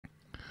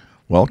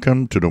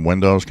Welcome to the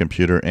Windows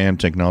Computer and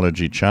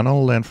Technology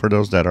channel, and for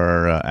those that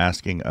are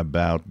asking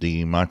about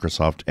the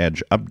Microsoft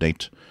Edge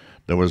update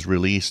that was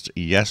released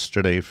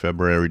yesterday,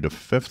 February the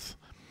 5th,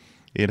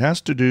 it has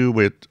to do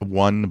with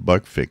one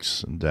bug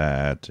fix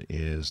that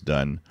is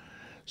done.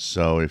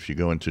 So if you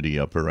go into the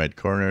upper right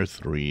corner,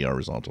 3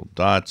 horizontal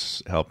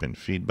dots, help and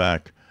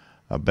feedback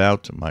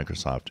about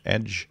Microsoft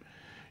Edge,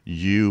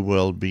 you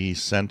will be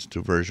sent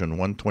to version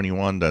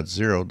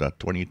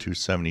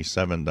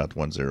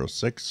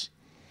 121.0.2277.106.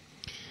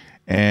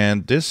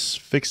 And this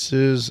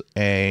fixes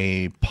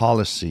a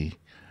policy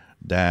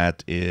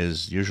that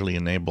is usually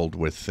enabled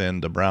within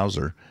the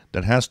browser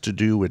that has to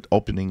do with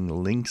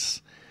opening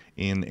links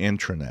in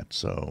intranet.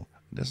 So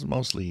this is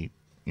mostly,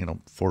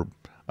 for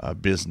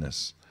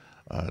business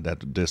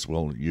that this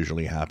will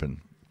usually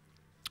happen.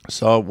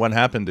 So what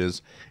happened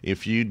is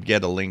if you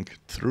get a link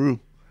through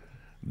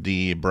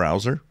the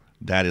browser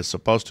that is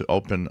supposed to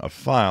open a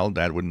file,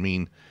 that would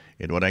mean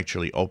it would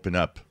actually open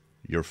up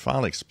your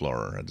file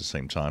explorer at the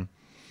same time.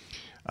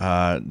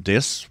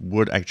 This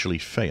would actually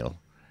fail,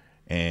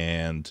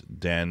 and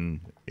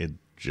then you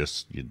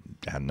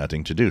had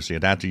nothing to do. So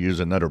you'd have to use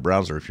another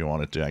browser if you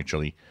wanted to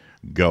actually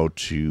go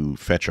to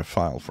fetch a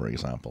file, for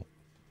example.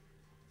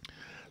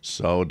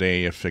 So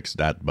they fixed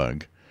that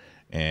bug,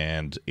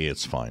 and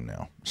it's fine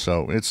now.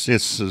 So it's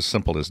as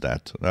simple as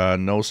that.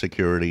 No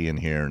security in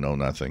here, no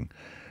nothing.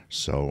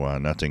 So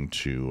nothing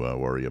to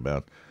worry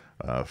about.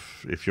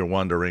 If you're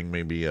wondering,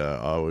 maybe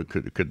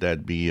could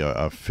that be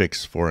a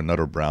fix for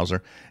another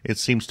browser? It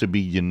seems to be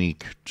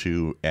unique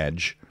to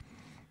Edge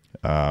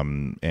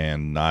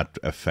and not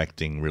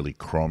affecting really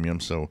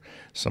Chromium. So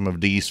some of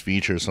these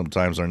features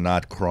sometimes are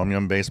not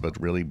Chromium based, but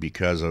really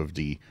because of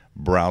the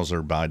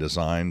browser by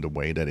design, the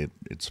way that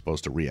it's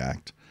supposed to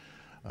react.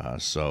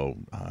 So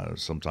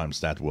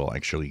sometimes that will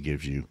actually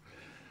give you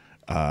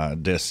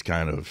this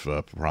kind of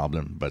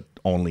problem, but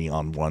only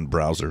on one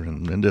browser.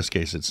 And in this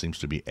case, it seems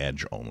to be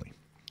Edge only.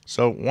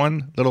 So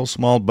one little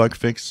small bug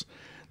fix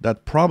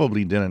that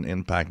probably didn't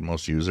impact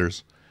most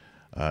users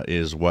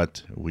is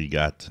what we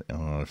got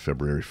on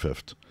February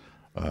 5th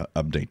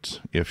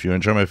update. If you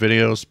enjoy my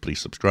videos, please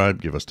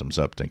subscribe, give us thumbs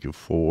up. Thank you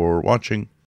for watching.